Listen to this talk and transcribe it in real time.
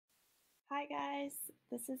Hi guys,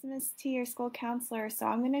 this is Miss T, your school counselor. So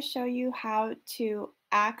I'm going to show you how to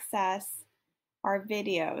access our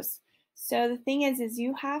videos. So the thing is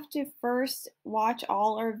you have to first watch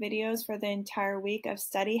all our videos for the entire week of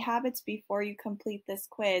study habits before you complete this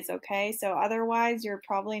quiz, okay? So otherwise you're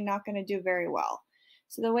probably not going to do very well.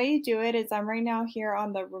 So the way you do it is I'm right now here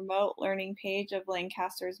on the remote learning page of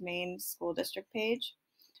Lancaster's main school district page.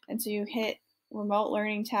 And so you hit remote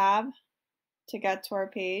learning tab to get to our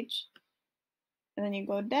page. And then you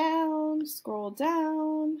go down, scroll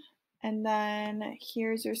down, and then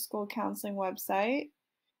here's your school counseling website.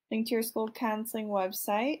 Link to your school counseling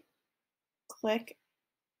website. Click.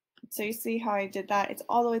 So you see how I did that? It's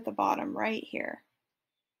all the way at the bottom right here.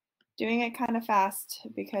 Doing it kind of fast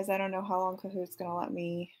because I don't know how long Kahoot's going to let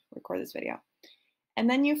me record this video. And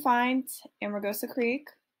then you find Amargosa Creek.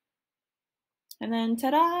 And then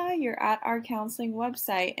ta-da, you're at our counseling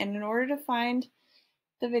website. And in order to find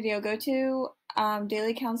the video, go to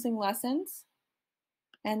daily counseling lessons.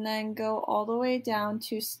 And then go all the way down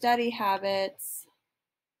to study habits.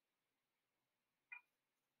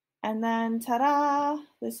 And then ta-da,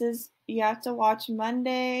 you have to watch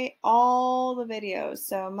Monday, all the videos.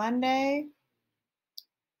 So Monday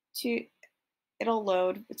it'll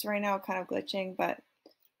load. It's right now kind of glitching, but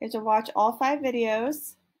you have to watch all 5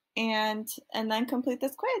 videos and then complete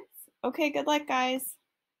this quiz. Okay, good luck guys.